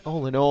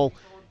all in all,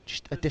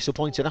 just a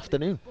disappointing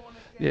afternoon.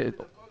 Yeah,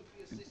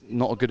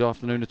 not a good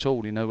afternoon at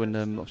all, and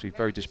obviously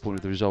very disappointed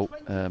with the result.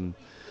 When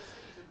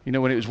it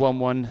was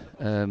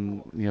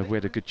 1-1, we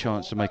had a good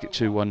chance to make it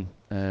 2-1,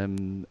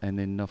 and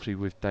then obviously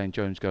with Dan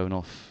Jones going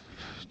off,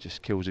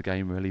 just kills the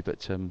game really.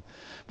 But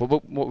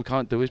what we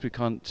can't do is we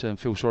can't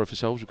feel sorry for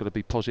ourselves. We've got to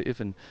be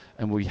positive, and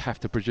we have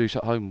to produce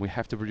at home. We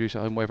have to produce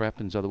at home whatever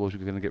happens. Otherwise,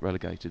 we're going to get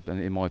relegated,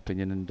 in my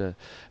opinion.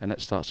 And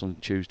that starts on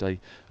Tuesday.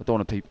 I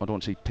don't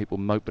want to see people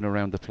moping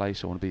around the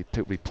place. I want to be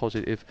people be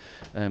positive,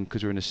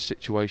 because we're in a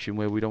situation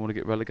where we don't want to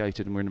get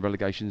relegated, and we're in the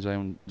relegation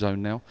zone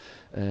now.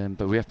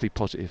 But we have to be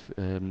positive.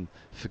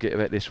 Forget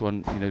about this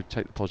one.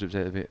 Take the positives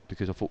out of it,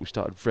 because I thought we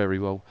started very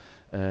well.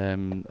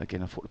 Again,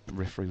 I thought the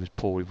referee was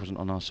poor. He wasn't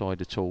on our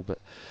side at all. But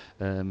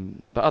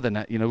other than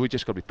that, we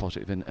just got to be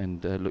positive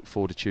and look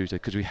forward to Tuesday,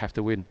 because we have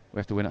to win. We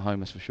have to win at home,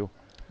 that's for sure.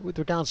 With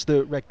regards to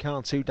the red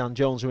card to Dan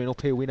Jones,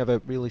 up here, we never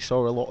really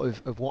saw a lot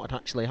of what had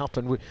actually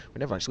happened. We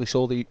never actually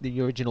saw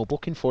the original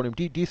booking for him.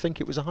 Do you think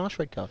it was a harsh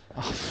red card?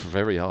 Oh,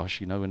 very harsh,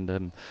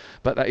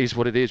 but that is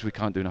what it is. We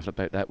can't do nothing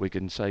about that. We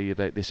can say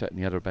about this, that and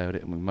the other about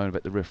it, and we moan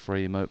about the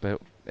referee, moan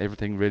about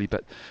everything really,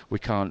 but we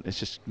can't. Let's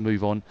just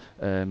move on.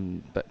 I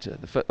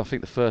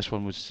think the first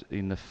one was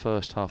in the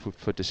first half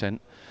for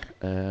dissent,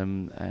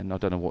 and I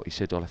don't know what he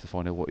said. I'll have to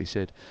find out what he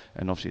said.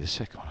 And obviously the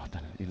second one, I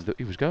don't know.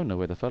 He was going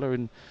nowhere, the fella,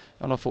 and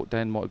I thought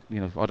Dan might,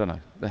 I don't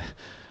know.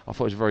 I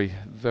thought it was a very,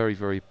 very,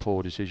 very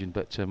poor decision,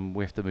 but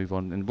we have to move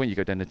on. And when you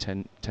go down to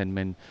 10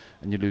 men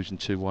and you're losing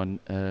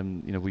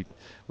 2-1,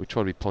 we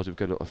try to be positive,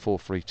 go to a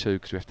 4-3-2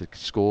 because we have to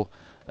score.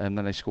 And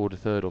then they scored a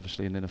third,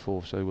 obviously, and then a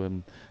fourth.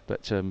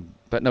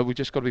 But no, we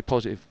just got to be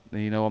positive.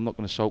 I'm not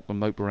going to sulk and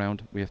mope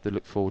around. We have to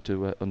look forward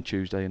to on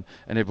Tuesday, and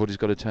everybody's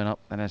got to turn up,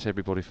 and that's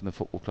everybody from the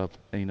football club.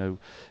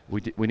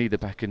 We need the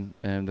backing,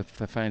 and the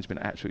fans have been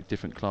absolutely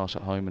different class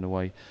at home and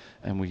away,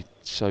 and we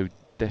so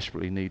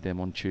desperately need them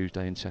on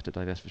Tuesday and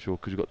Saturday, that's for sure,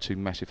 because we've got two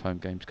massive home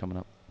games coming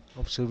up.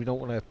 Obviously, we don't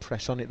want to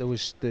press on it. There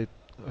was the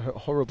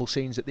horrible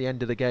scenes at the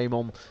end of the game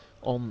on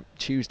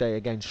Tuesday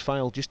against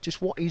Fylde.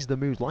 Just what is the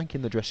mood like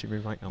in the dressing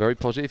room right now? Very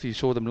positive. You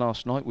saw them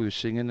last night. We were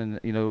singing, and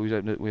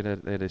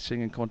they had a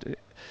singing contest.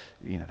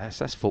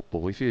 That's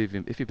football. If you've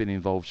been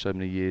involved so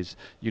many years,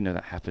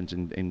 that happens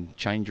in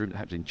change rooms. It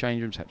happens in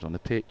change rooms. Happens on the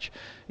pitch.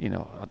 I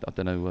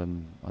don't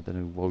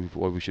know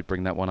why we should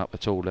bring that one up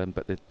at all.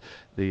 But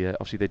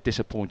obviously they're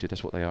disappointed.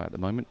 That's what they are at the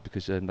moment,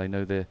 because they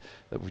know that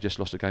we've just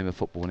lost a game of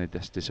football and they're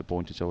just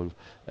disappointed. So,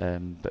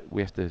 but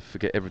we have to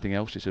forget everything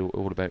else. It's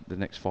all about the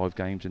next 5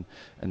 games, and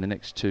the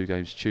next 2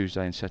 games,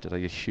 Tuesday and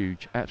Saturday, are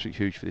huge, absolutely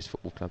huge for this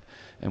football club,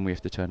 and we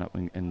have to turn up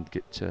and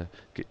get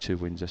 2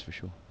 wins. That's for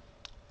sure.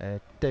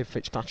 Dave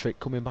Fitzpatrick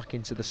coming back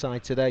into the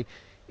side today.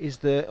 Is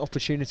there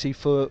opportunity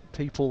for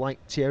people like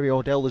Thierry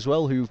Ordell as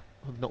well, who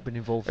have not been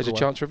involved? There's a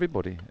chance for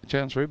everybody.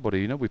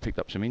 We picked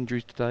up some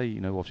injuries today.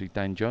 Obviously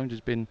Dan Jones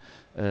has been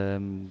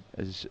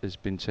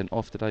sent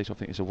off today, so I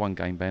think it's a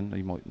 1-game ban.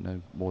 You might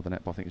know more than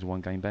that, but I think it's a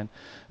 1-game ban.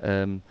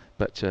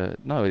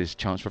 No, there's a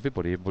chance for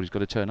everybody. Everybody's got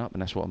to turn up,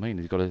 and that's what I mean.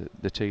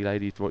 The tea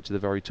lady right to the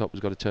very top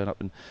has got to turn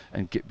up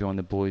and get behind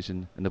the boys,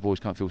 and the boys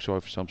can't feel sorry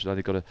for some today.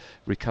 They've got to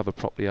recover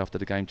properly after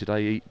the game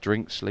today, eat,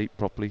 drink, sleep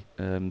properly,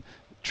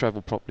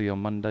 travel properly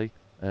on Monday.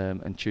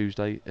 And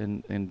Tuesday,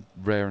 and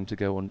raring to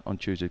go on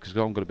Tuesday, because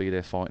I'm going to be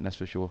there fighting, that's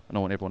for sure, and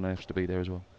I want everyone else to be there as well.